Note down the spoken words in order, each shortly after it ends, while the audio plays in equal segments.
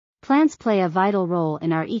Plants play a vital role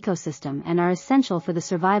in our ecosystem and are essential for the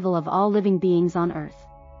survival of all living beings on Earth.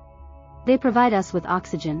 They provide us with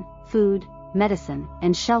oxygen, food, medicine,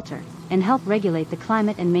 and shelter, and help regulate the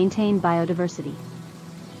climate and maintain biodiversity.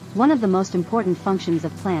 One of the most important functions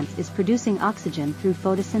of plants is producing oxygen through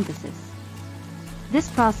photosynthesis. This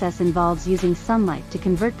process involves using sunlight to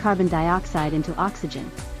convert carbon dioxide into oxygen,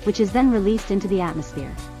 which is then released into the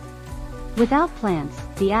atmosphere. Without plants,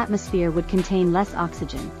 the atmosphere would contain less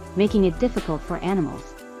oxygen, making it difficult for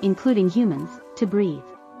animals, including humans, to breathe.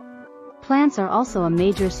 Plants are also a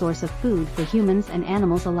major source of food for humans and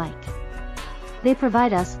animals alike. They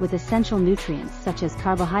provide us with essential nutrients such as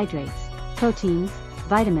carbohydrates, proteins,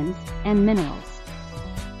 vitamins, and minerals.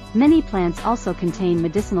 Many plants also contain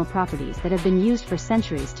medicinal properties that have been used for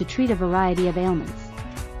centuries to treat a variety of ailments.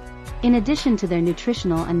 In addition to their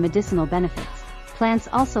nutritional and medicinal benefits, plants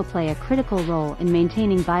also play a critical role in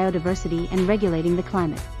maintaining biodiversity and regulating the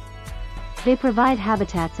climate. They provide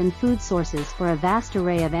habitats and food sources for a vast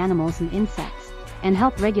array of animals and insects, and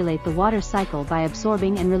help regulate the water cycle by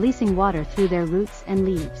absorbing and releasing water through their roots and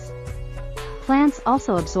leaves. Plants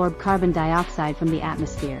also absorb carbon dioxide from the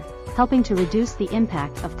atmosphere, helping to reduce the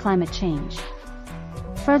impact of climate change.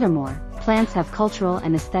 Furthermore, plants have cultural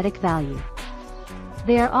and aesthetic value.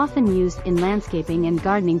 They are often used in landscaping and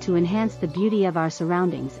gardening to enhance the beauty of our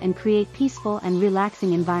surroundings and create peaceful and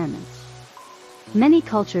relaxing environments. Many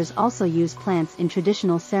cultures also use plants in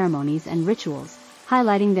traditional ceremonies and rituals,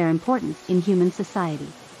 highlighting their importance in human society.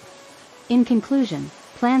 In conclusion,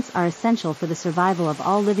 plants are essential for the survival of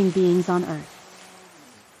all living beings on Earth.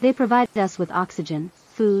 They provide us with oxygen,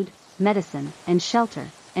 food, medicine, and shelter,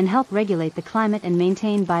 and help regulate the climate and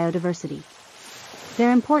maintain biodiversity.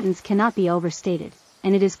 Their importance cannot be overstated,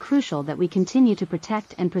 and it is crucial that we continue to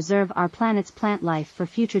protect and preserve our planet's plant life for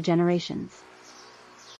future generations.